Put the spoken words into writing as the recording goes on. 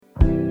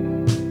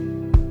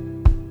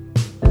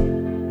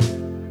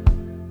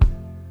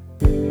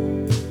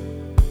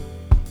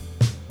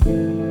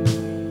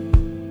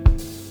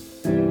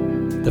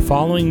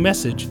following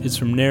message is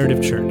from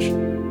Narrative Church,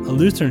 a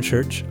Lutheran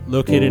church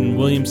located in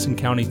Williamson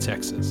County,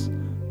 Texas.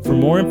 For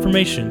more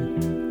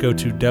information, go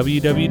to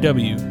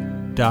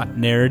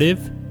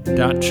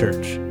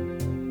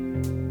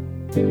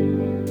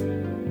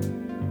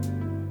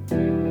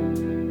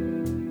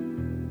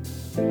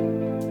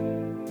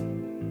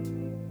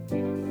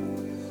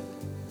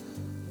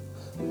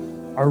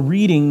Our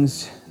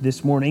readings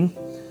this morning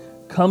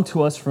come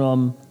to us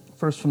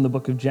first from the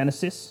book of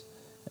Genesis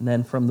and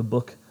then from the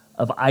book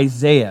of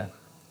Isaiah,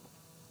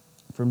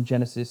 from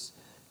Genesis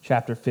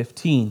chapter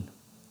 15.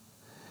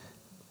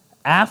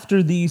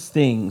 After these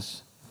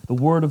things, the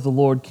word of the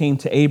Lord came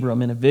to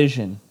Abram in a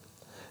vision.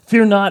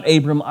 "Fear not,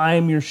 Abram, I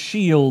am your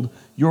shield.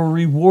 Your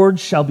reward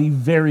shall be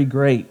very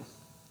great."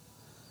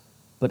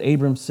 But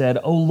Abram said,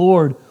 "O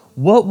Lord,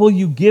 what will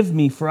you give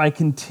me, for I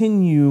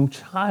continue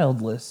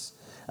childless,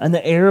 and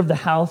the heir of the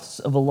house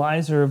of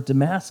Eliezer of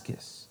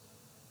Damascus?"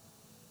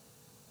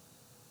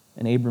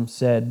 And Abram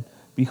said,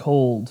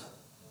 "Behold,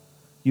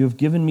 you have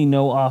given me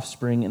no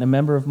offspring, and a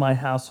member of my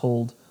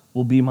household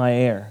will be my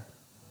heir."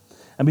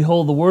 And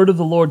behold, the word of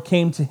the Lord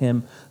came to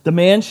him, "The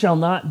man shall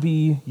not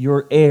be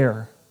your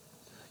heir.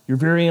 Your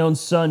very own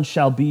son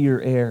shall be your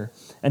heir."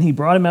 And he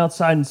brought him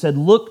outside and said,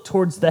 "Look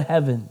towards the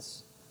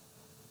heavens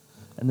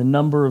and the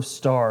number of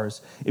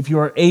stars, if you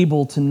are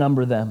able to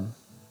number them."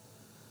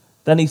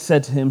 Then he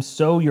said to him,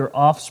 "So your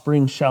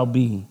offspring shall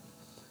be."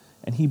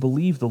 And he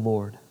believed the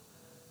Lord,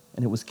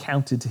 and it was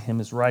counted to him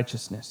as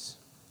righteousness.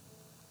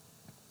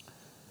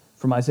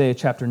 From Isaiah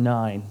chapter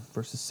 9,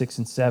 verses 6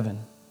 and 7.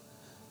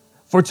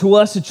 "For to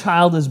us a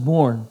child is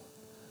born,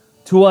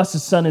 to us a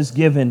son is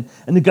given,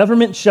 and the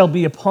government shall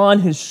be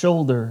upon his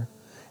shoulder,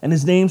 and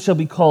his name shall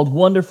be called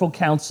Wonderful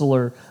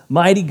Counselor,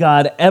 Mighty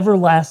God,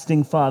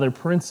 Everlasting Father,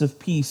 Prince of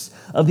Peace.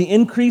 Of the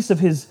increase of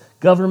his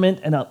government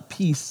and of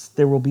peace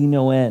there will be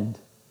no end.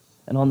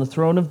 And on the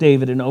throne of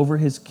David and over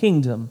his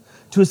kingdom,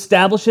 to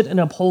establish it and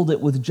uphold it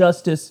with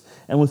justice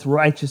and with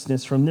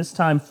righteousness from this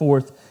time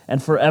forth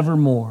and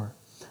forevermore.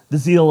 The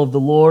zeal of the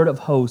Lord of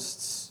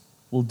hosts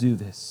will do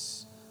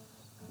this."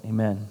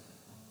 Amen.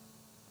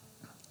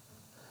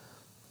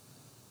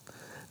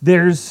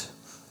 There's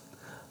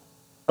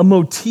a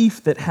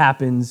motif that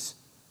happens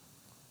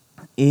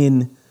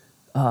in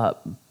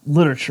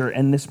literature,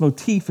 and this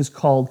motif is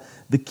called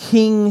the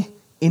king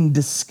in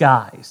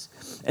disguise.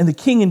 And the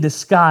king in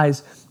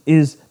disguise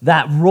is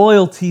that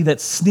royalty that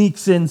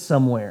sneaks in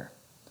somewhere.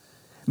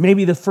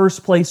 Maybe the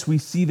first place we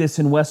see this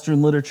in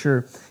Western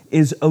literature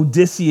is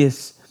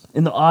Odysseus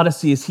in the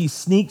Odyssey, as he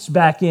sneaks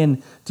back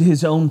in to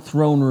his own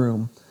throne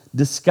room,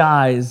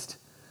 disguised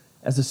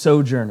as a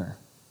sojourner.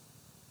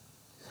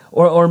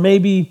 Or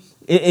maybe,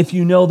 if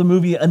you know the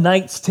movie A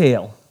Knight's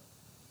Tale,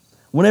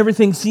 when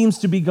everything seems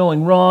to be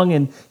going wrong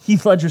and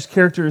Heath Ledger's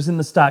character is in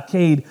the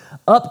stockade,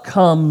 up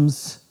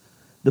comes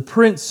the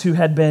prince who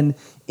had been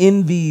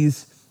in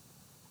these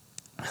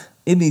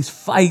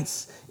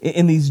fights,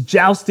 in these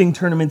jousting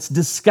tournaments,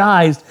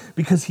 disguised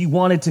because he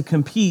wanted to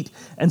compete.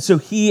 And so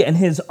he and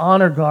his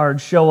honor guard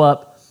show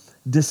up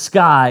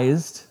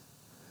disguised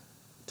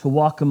to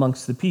walk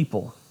amongst the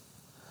people.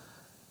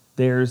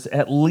 There's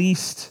at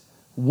least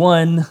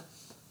one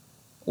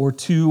or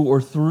two or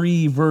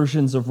three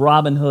versions of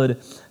Robin Hood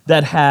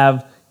that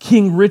have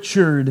King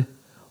Richard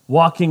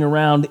walking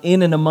around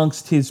in and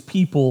amongst his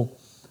people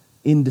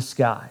in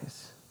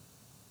disguise.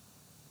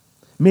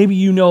 Maybe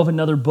you know of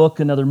another book,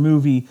 another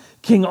movie.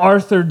 King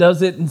Arthur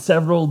does it in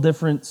several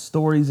different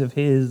stories of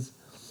his.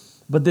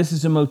 But this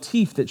is a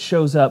motif that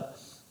shows up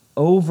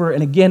over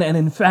and again. And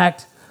in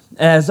fact,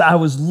 as I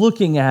was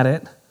looking at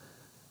it,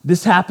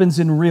 this happens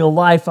in real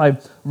life. I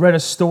read a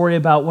story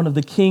about one of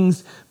the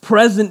kings,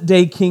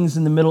 present-day kings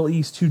in the Middle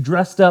East, who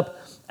dressed up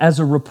as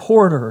a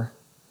reporter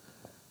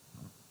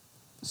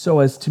so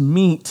as to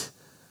meet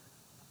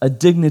a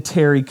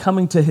dignitary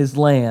coming to his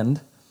land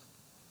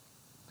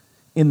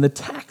in the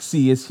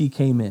taxi as he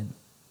came in.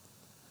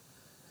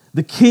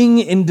 The king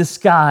in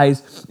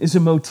disguise is a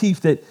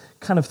motif that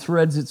kind of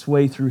threads its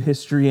way through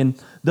history, and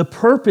the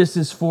purpose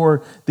is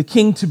for the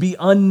king to be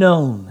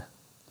unknown,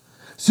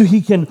 so he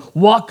can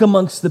walk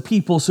amongst the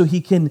people, so he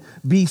can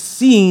be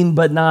seen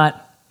but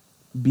not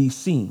be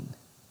seen.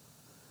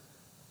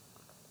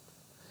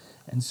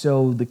 And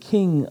so the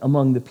king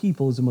among the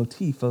people is a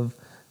motif of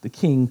the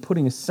king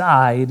putting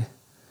aside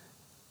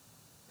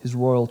his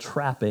royal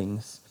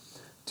trappings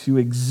to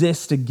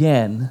exist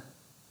again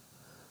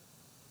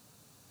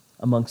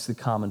amongst the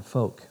common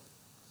folk.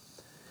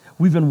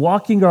 We've been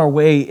walking our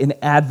way in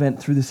Advent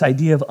through this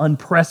idea of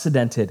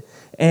unprecedented.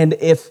 And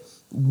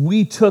if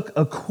we took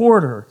a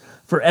quarter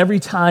for every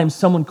time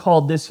someone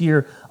called this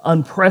year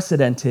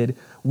unprecedented,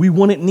 we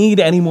wouldn't need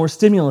any more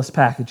stimulus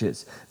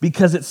packages,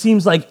 because it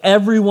seems like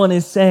everyone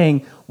is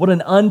saying, what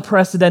an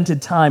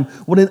unprecedented time,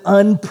 what an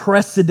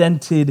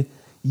unprecedented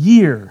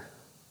year.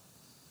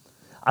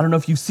 I don't know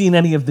if you've seen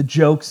any of the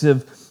jokes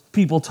of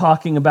people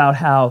talking about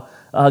how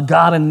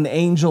God and an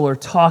angel are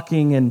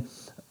talking, and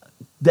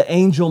the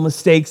angel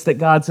mistakes that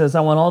God says,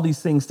 "I want all these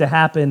things to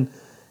happen."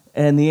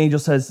 And the angel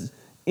says,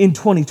 "In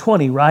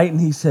 2020, right?" And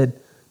he said,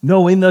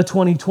 No, in the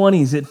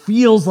 2020s, it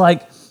feels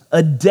like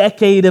a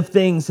decade of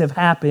things have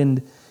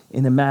happened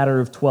in a matter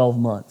of 12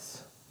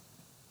 months.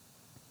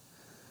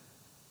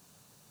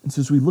 And so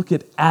as we look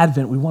at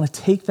Advent, we want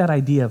to take that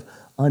idea of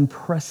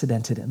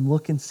unprecedented and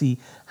look and see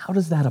how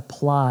does that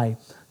apply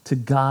to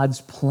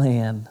God's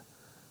plan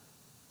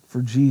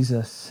for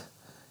Jesus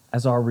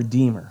as our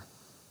Redeemer.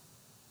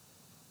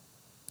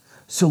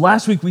 So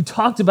last week we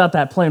talked about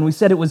that plan. We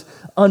said it was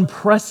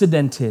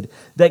unprecedented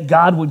that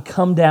God would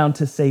come down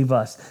to save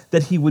us,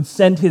 that he would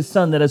send his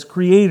son, that as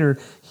creator,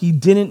 he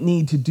didn't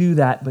need to do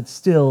that, but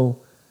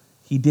still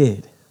he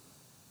did.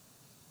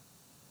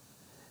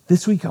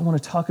 This week I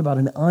want to talk about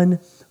an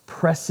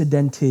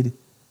unprecedented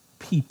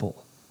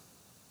people.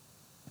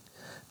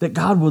 That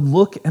God would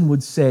look and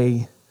would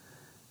say,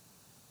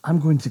 I'm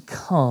going to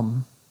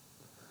come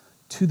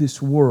to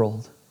this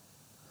world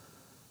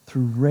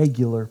through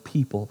regular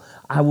people.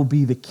 I will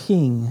be the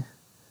king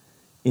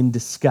in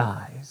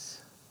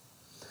disguise.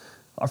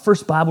 Our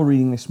first Bible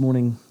reading this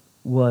morning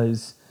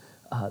was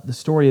the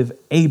story of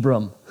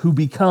Abram, who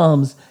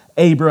becomes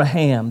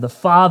Abraham, the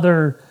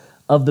father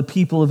of the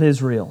people of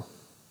Israel.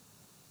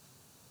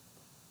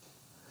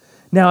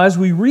 Now, as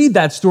we read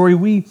that story,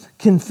 we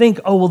can think,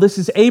 oh, well, this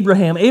is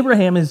Abraham.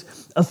 Abraham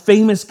is a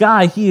famous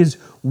guy. He is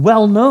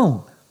well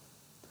known.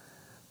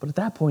 But at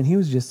that point, he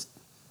was just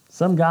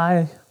some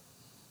guy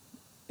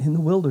in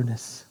the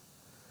wilderness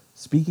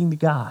speaking to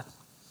God,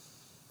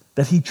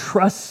 that he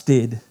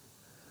trusted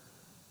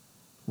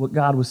what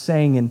God was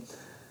saying. And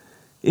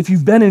if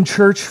you've been in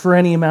church for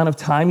any amount of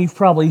time, you've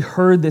probably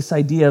heard this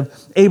idea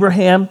of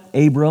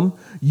Abram,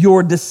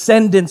 your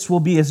descendants will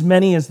be as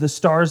many as the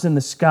stars in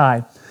the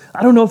sky.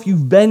 I don't know if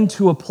you've been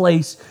to a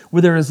place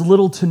where there is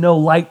little to no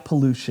light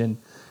pollution.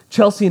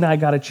 Chelsea and I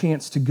got a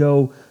chance to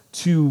go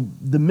to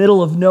the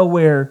middle of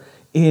nowhere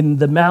in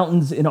the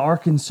mountains in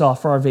Arkansas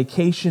for our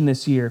vacation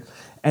this year.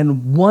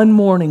 And one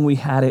morning we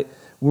had it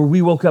where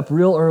we woke up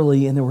real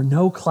early and there were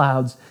no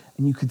clouds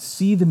and you could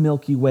see the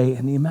Milky Way,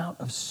 and the amount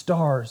of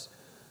stars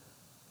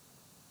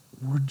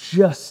were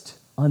just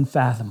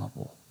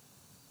unfathomable.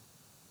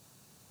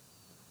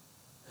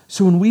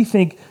 So when we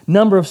think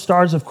number of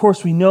stars, of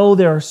course we know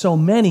there are so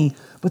many,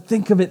 but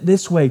think of it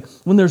this way.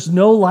 When there's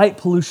no light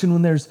pollution,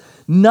 when there's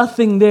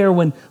nothing there,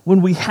 when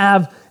we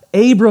have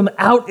Abram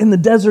out in the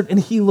desert and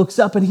he looks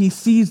up and he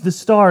sees the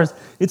stars,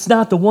 it's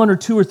not the one or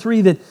two or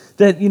three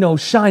that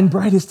shine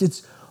brightest,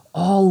 it's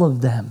all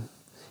of them.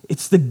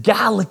 It's the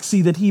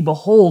galaxy that he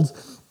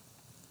beholds.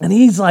 And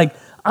he's like,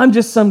 I'm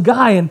just some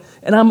guy and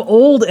I'm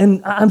old,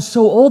 and I'm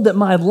so old that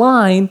my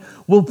line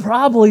will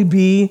probably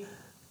be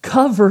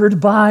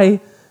covered by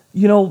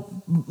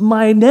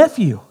my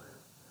nephew,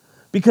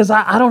 because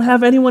I don't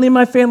have anyone in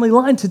my family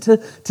line to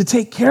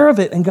take care of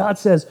it. And God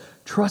says,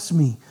 trust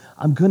me,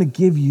 I'm going to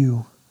give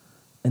you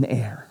an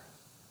heir.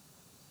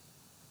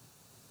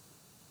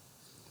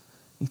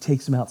 He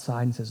takes him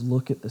outside and says,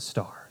 look at the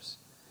stars.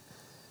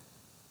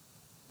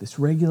 This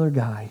regular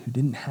guy who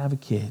didn't have a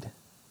kid,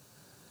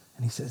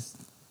 and he says,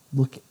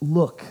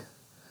 look,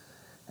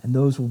 and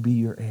those will be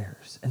your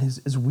heirs. And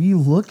as we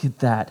look at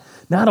that,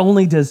 not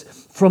only does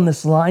from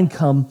this line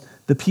come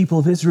the people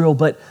of Israel,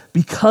 but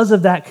because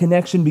of that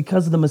connection,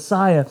 because of the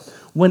Messiah,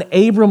 when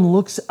Abram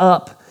looks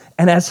up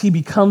and as he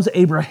becomes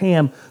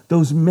Abraham,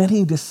 those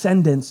many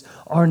descendants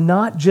are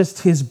not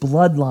just his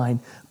bloodline,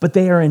 but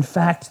they are in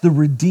fact the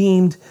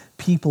redeemed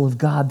people of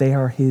God. They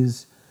are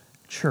his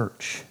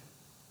church.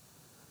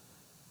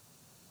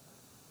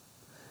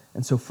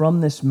 And so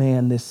from this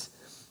man, this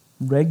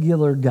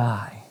regular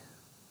guy,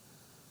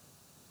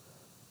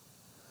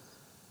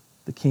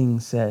 the king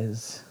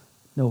says,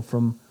 no,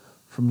 from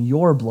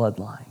your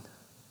bloodline,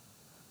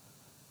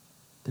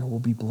 there will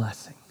be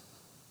blessing.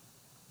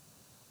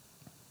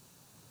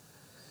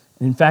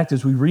 And in fact,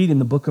 as we read in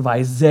the book of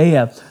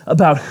Isaiah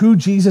about who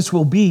Jesus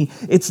will be,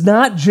 it's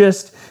not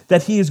just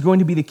that he is going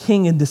to be the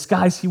king in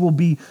disguise. He will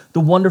be the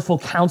wonderful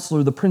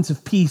counselor, the Prince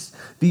of Peace,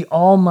 the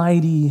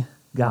Almighty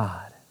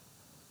God.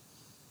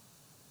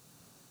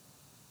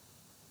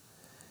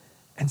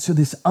 And so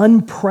this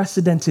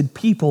unprecedented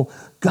people,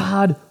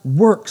 God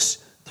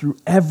works through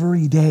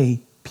everyday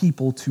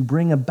people to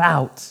bring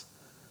about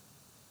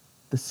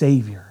the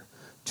Savior,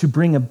 to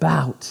bring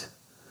about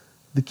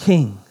the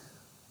King.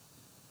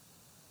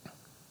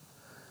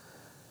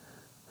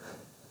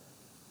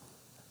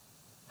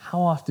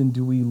 How often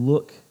do we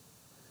look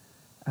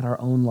at our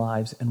own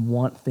lives and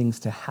want things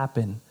to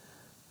happen,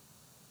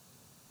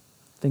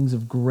 things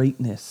of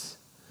greatness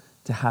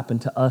to happen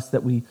to us,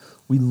 that we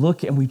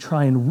look and we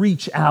try and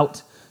reach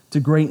out to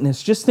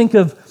greatness? Just think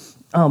of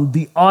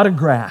the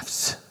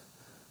autographs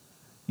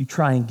you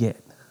try and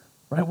get,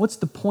 right? What's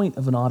the point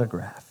of an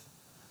autograph?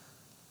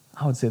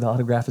 I would say the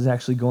autograph is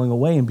actually going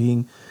away and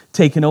being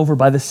taken over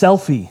by the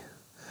selfie.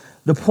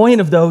 The point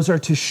of those are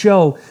to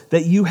show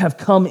that you have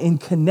come in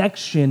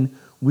connection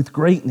with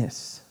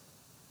greatness.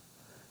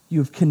 You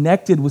have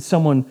connected with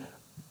someone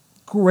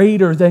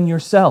greater than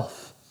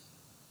yourself.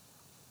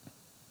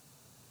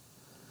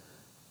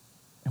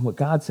 And what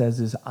God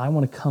says is, I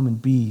want to come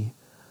and be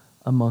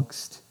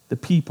amongst the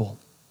people.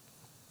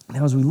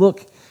 Now, as we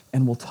look,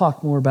 and we'll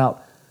talk more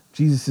about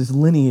Jesus'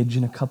 lineage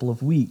in a couple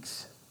of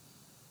weeks,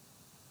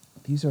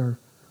 these are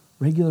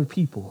regular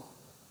people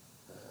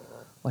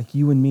like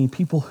you and me,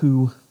 people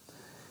who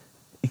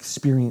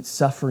experience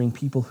suffering,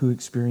 people who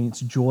experience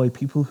joy,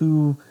 people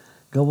who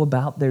go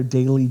about their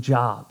daily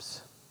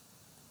jobs.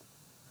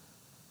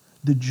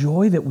 The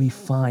joy that we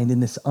find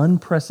in this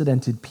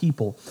unprecedented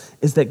people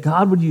is that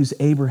God would use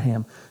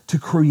Abraham to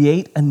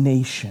create a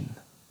nation.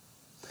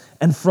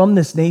 And from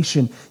this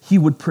nation, he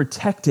would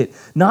protect it,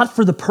 not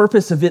for the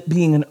purpose of it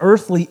being an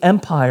earthly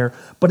empire,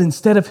 but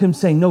instead of him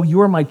saying, no, you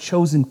are my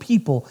chosen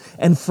people,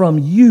 and from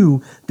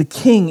you, the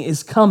king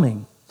is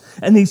coming.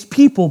 And these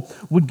people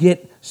would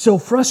get so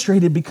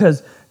frustrated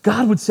because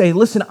God would say,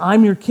 listen,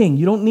 I'm your king.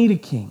 You don't need a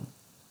king.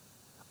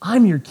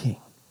 I'm your king.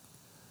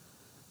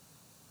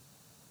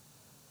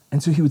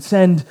 And so he would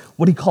send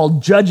what he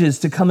called judges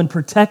to come and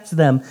protect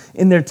them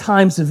in their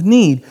times of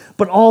need.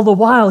 But all the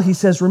while, he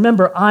says,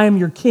 remember, I am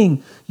your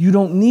king. You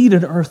don't need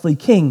an earthly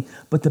king.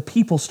 But the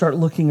people start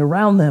looking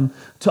around them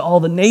to all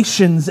the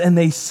nations, and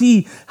they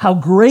see how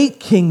great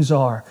kings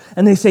are.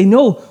 And they say,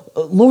 no,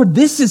 Lord,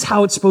 this is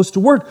how it's supposed to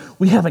work.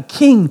 We have a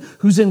king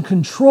who's in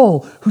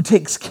control, who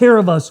takes care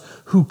of us,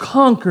 who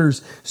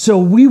conquers. So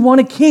we want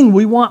a king.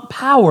 We want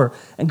power.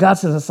 And God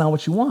says, that's not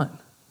what you want.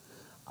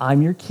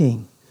 I'm your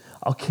king.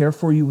 I'll care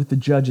for you with the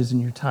judges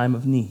in your time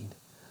of need.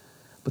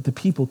 But the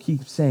people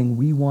keep saying,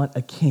 we want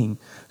a king.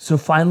 So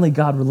finally,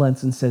 God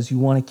relents and says, you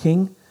want a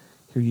king?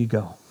 Here you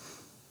go.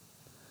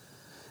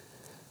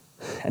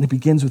 And it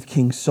begins with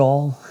King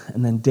Saul,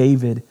 and then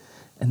David,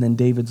 and then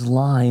David's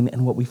line.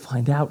 And what we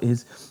find out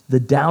is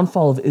the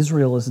downfall of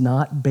Israel is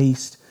not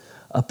based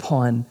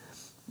upon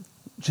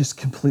just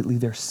completely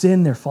their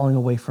sin, their falling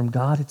away from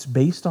God. It's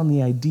based on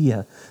the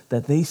idea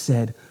that they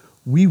said,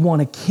 we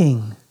want a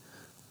king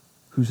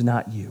who's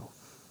not you.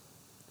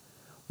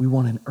 We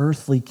want an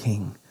earthly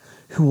king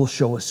who will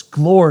show us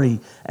glory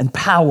and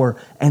power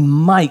and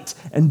might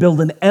and build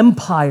an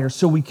empire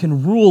so we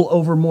can rule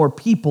over more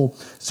people,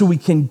 so we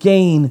can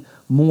gain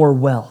more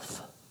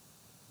wealth.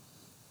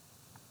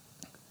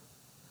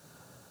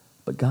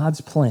 But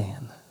God's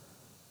plan,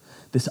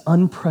 this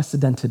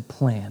unprecedented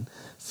plan,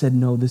 said,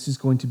 no, this is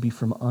going to be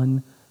from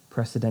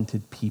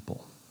unprecedented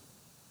people.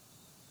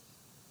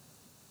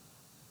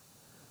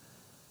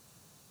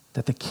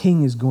 That the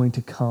king is going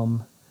to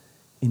come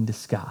in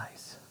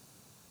disguise.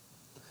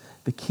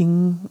 The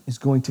king is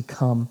going to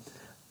come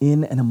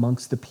in and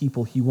amongst the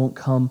people. He won't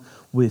come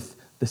with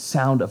the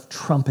sound of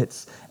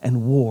trumpets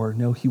and war.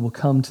 No, he will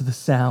come to the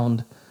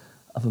sound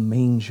of a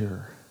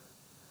manger,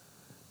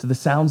 to the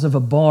sounds of a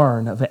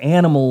barn, of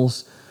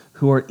animals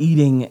who are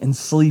eating and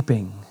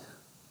sleeping.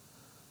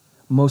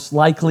 Most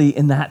likely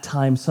in that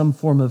time, some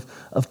form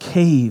of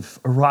cave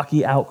or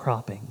rocky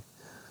outcropping.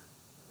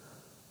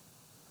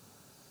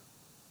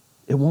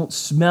 It won't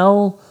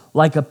smell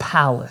like a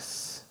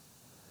palace.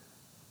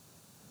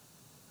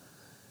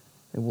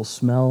 It will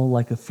smell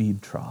like a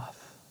feed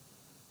trough.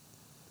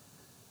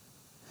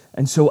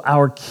 And so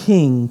our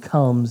king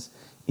comes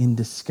in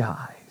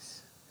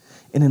disguise.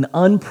 In an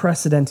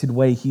unprecedented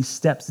way, he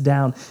steps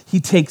down. He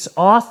takes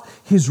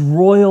off his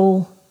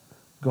royal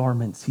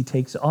garments. He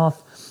takes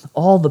off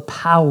all the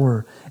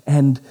power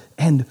and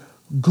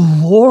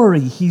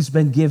glory he's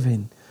been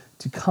given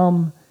to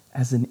come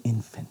as an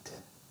infant.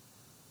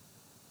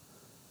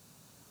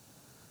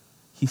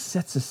 He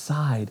sets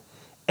aside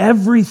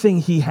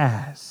everything he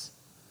has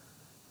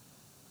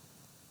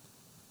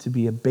to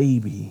be a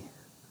baby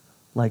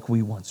like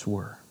we once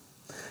were,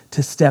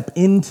 to step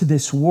into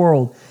this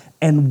world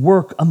and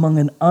work among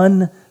an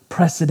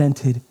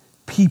unprecedented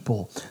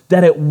people,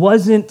 that it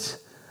wasn't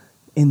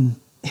in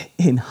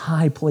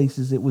high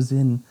places, it was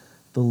in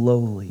the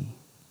lowly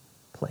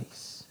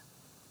place.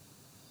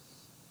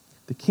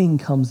 The king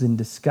comes in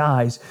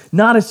disguise,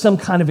 not as some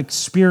kind of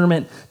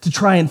experiment to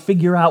try and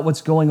figure out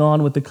what's going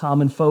on with the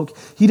common folk.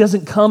 He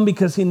doesn't come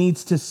because he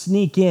needs to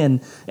sneak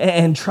in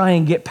and try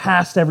and get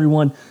past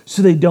everyone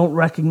so they don't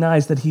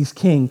recognize that he's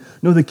king.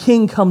 No, the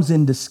king comes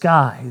in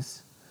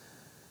disguise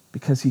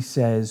because he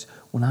says,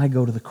 when I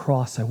go to the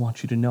cross, I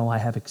want you to know I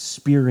have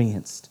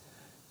experienced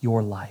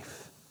your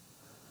life.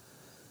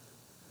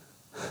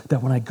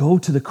 That when I go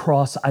to the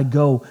cross, I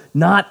go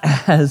not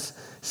as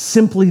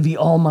simply the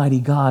Almighty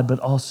God, but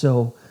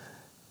also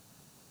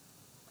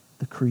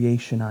the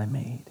creation I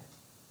made.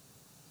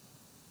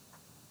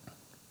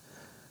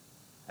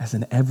 As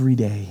an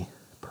everyday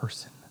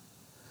person,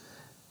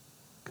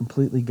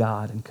 completely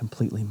God and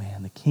completely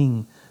man, the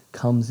king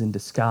comes in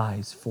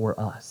disguise for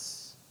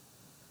us.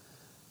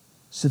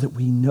 So that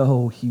we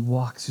know he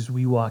walks as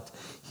we walked,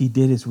 he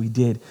did as we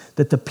did.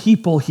 That the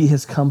people he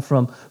has come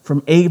from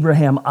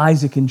Abraham,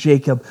 Isaac, and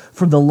Jacob,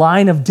 from the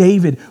line of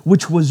David,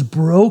 which was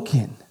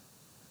broken.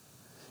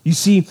 You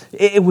see,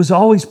 it was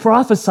always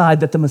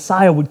prophesied that the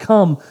Messiah would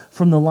come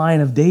from the line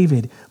of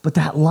David, but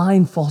that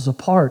line falls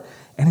apart.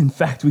 And in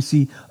fact, we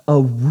see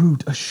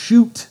a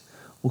shoot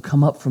will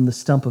come up from the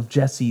stump of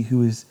Jesse,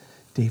 who is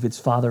David's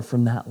father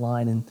from that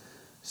line, and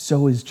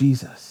so is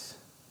Jesus.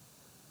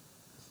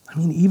 I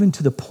mean, even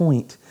to the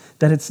point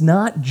that it's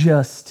not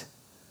just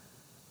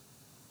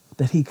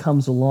that he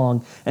comes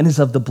along and is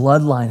of the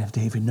bloodline of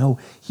David. No,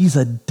 he's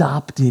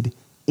adopted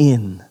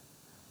in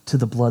to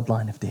the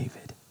bloodline of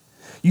David.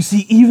 You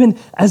see, even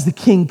as the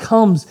king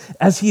comes,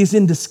 as he is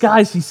in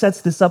disguise, he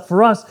sets this up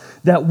for us,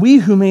 that we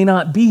who may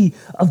not be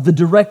of the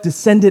direct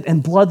descendant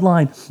and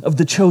bloodline of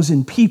the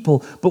chosen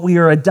people, but we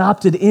are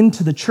adopted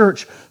into the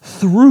church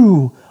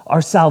through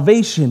our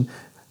salvation.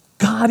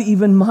 God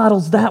even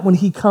models that when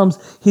he comes.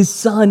 His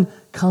son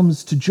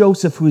comes to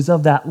Joseph, who is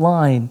of that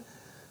line,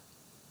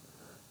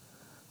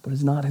 but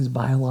is not his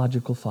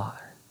biological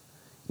father.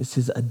 It's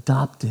his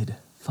adopted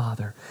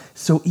father.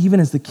 So even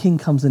as the king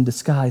comes in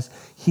disguise,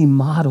 he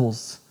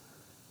models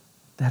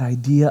that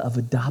idea of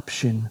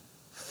adoption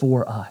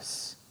for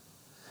us.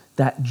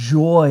 That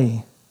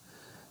joy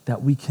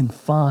that we can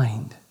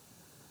find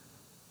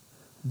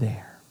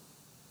there.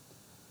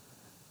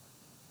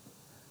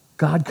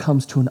 God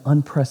comes to an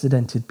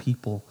unprecedented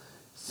people,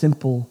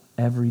 simple,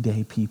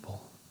 everyday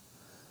people.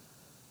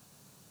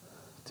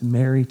 To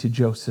Mary, to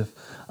Joseph,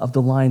 of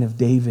the line of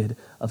David,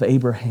 of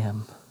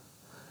Abraham,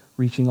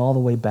 reaching all the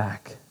way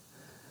back.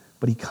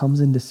 But he comes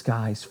in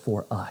disguise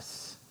for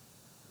us.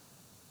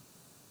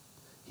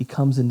 He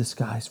comes in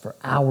disguise for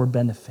our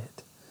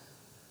benefit.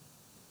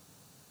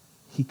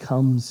 He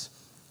comes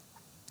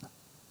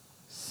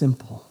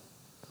simple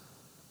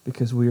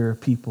because we are a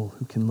people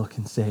who can look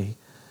and say,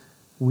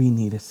 we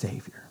need a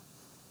Savior.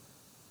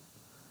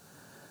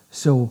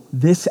 So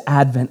this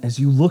Advent, as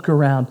you look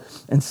around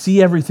and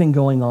see everything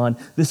going on,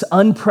 this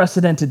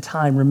unprecedented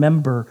time,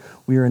 remember,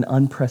 we are an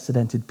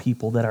unprecedented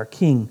people, that our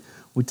King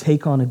would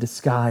take on a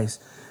disguise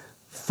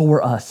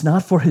for us,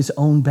 not for his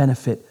own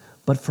benefit,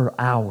 but for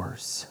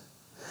ours.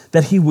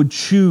 That he would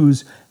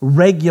choose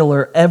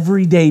regular,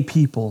 everyday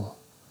people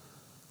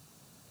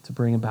to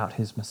bring about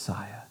his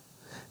Messiah.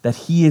 That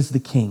he is the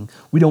king.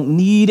 We don't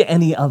need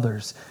any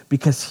others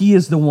because he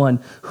is the one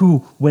who,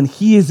 when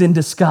he is in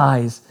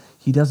disguise,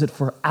 he does it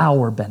for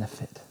our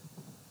benefit,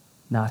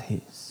 not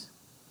his.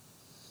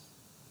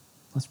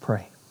 Let's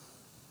pray.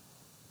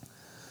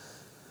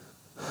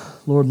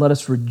 Lord, let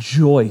us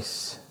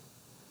rejoice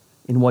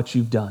in what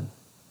you've done.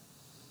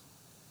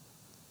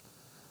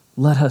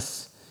 Let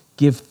us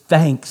give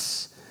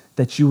thanks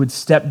that you would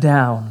step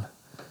down,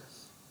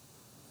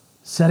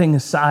 setting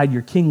aside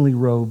your kingly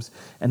robes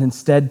and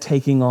instead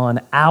taking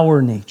on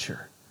our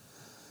nature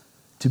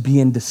to be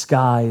in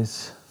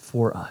disguise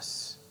for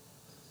us.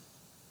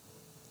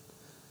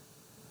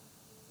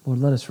 Lord,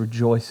 let us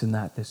rejoice in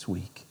that this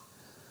week,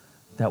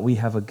 that we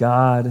have a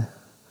God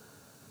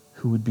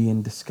who would be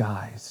in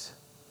disguise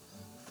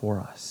for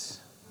us.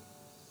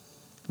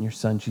 In your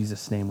Son,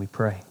 Jesus' name, we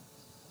pray.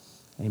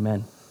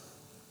 Amen.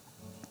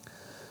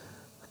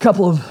 A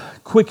couple of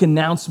quick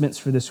announcements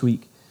for this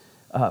week.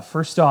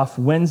 First off,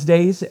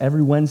 Wednesdays,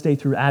 every Wednesday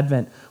through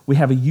Advent, we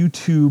have a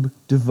YouTube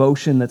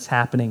devotion that's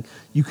happening.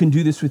 You can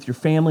do this with your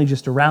family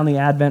just around the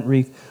Advent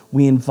wreath.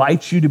 We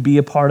invite you to be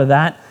a part of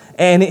that.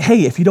 And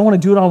hey, if you don't want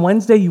to do it on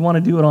Wednesday, you want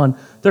to do it on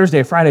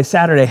Thursday, Friday,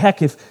 Saturday.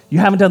 Heck, if you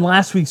haven't done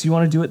last week's, you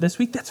want to do it this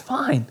week, that's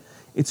fine.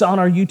 It's on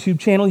our YouTube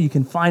channel. You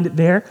can find it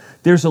there.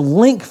 There's a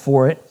link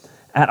for it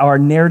at our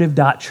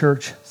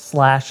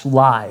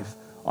narrative.church/live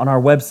on our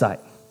website.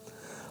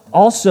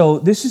 Also,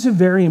 this is a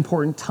very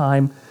important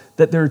time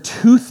that there are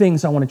two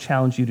things I want to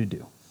challenge you to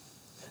do.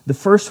 The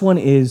first one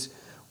is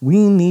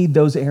we need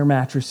those air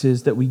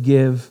mattresses that we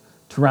give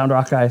to Round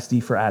Rock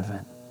ISD for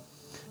Advent.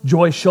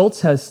 Joy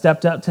Schultz has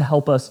stepped up to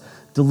help us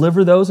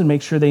deliver those and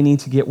make sure they need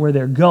to get where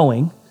they're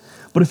going.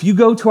 But if you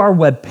go to our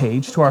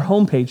webpage, to our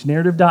homepage,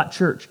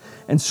 narrative.church,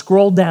 and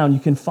scroll down, you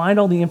can find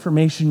all the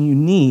information you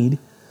need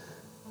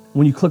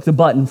when you click the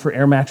button for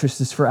air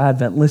mattresses for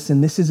Advent.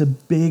 Listen, this is a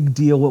big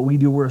deal what we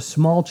do. We're a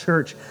small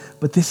church,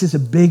 but this is a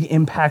big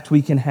impact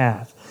we can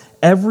have.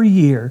 Every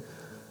year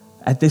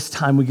at this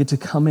time, we get to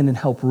come in and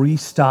help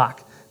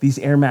restock these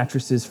air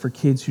mattresses for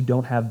kids who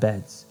don't have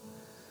beds.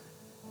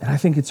 And I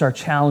think it's our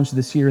challenge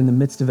this year in the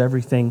midst of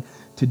everything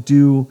to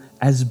do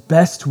as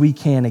best we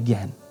can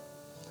again.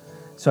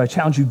 So I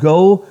challenge you,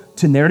 go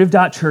to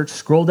narrative.church,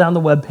 scroll down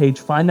the webpage,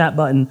 find that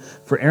button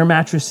for air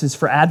mattresses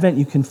for Advent.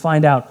 You can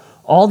find out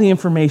all the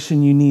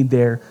information you need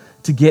there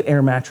to get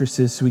air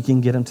mattresses so we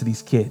can get them to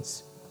these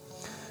kids.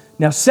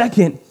 Now,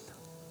 second,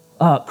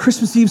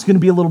 Christmas Eve is going to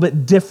be a little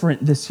bit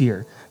different this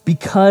year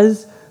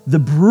because the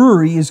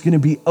brewery is going to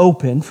be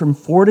open from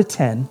 4 to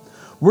 10.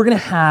 We're going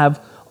to have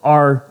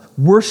our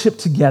worship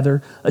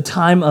together, a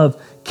time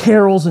of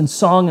carols and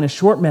song and a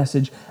short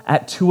message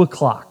at 2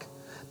 o'clock.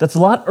 That's a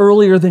lot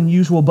earlier than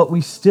usual, but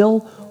we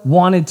still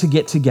wanted to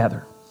get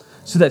together.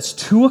 So that's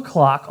 2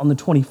 o'clock on the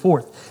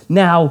 24th.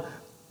 Now,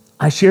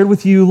 I shared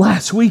with you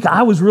last week,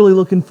 I was really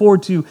looking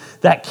forward to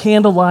that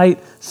candlelight,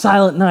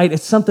 silent night.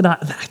 It's something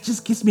that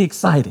just gets me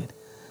excited.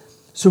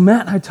 So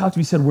Matt and I talked,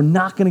 we said, we're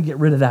not going to get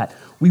rid of that.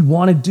 We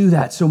want to do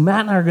that. So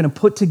Matt and I are going to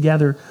put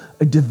together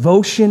a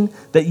devotion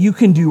that you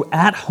can do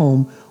at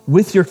home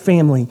with your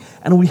family.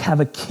 And we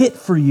have a kit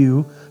for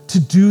you to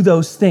do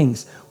those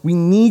things. We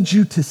need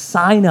you to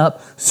sign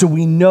up so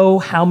we know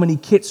how many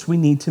kits we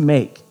need to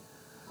make.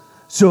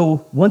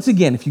 So once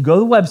again, if you go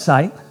to the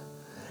website,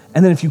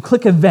 and then if you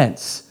click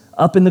events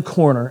up in the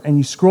corner and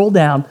you scroll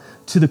down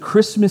to the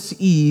Christmas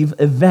Eve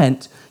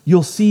event,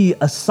 you'll see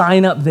a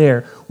sign up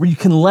there where you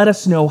can let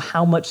us know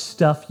how much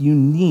stuff you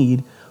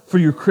need for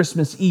your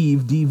Christmas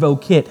Eve Devo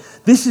kit.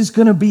 This is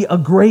going to be a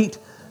great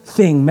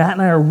thing. Matt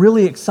and I are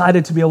really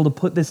excited to be able to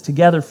put this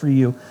together for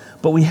you,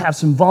 but we have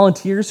some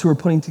volunteers who are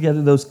putting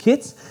together those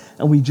kits,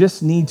 and we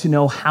just need to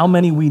know how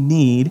many we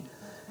need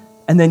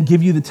and then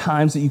give you the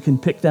times that you can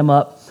pick them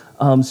up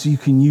so you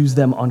can use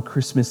them on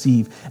Christmas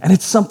Eve. And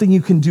it's something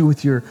you can do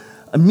with your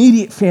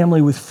immediate family,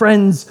 with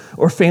friends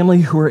or family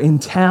who are in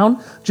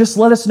town. Just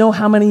let us know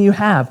how many you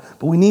have,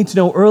 but we need to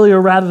know earlier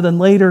rather than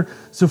later,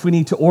 so if we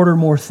need to order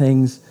more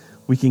things,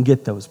 we can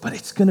get those. But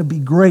it's going to be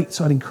great,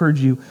 so I'd encourage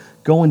you,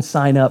 go and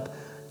sign up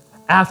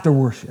after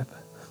worship,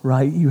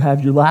 right? You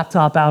have your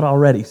laptop out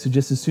already, so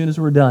just as soon as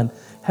we're done,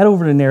 head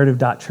over to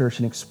narrative.church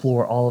and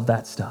explore all of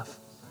that stuff.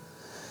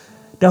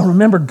 Now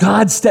remember,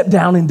 God stepped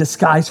down in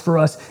disguise for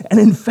us, and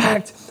in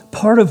fact,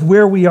 part of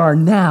where we are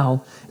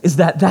now is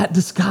that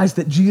disguise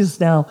that Jesus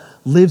now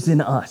lives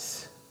in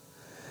us,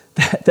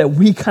 that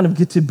we kind of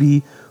get to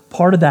be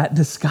part of that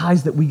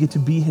disguise, that we get to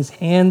be his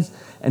hands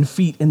and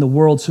feet in the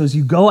world. So as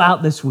you go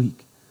out this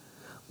week,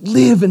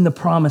 live in the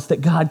promise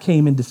that God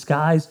came in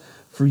disguise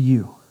for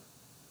you,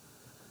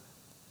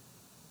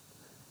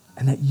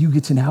 and that you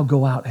get to now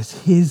go out as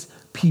his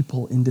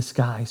people in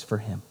disguise for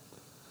him,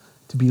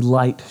 to be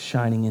light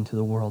shining into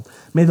the world.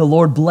 May the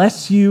Lord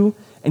bless you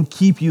and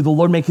keep you. The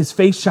Lord make his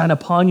face shine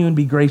upon you and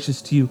be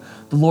gracious to you.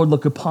 The Lord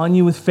look upon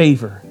you with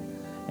favor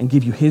and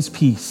give you his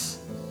peace.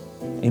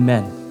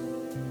 Amen.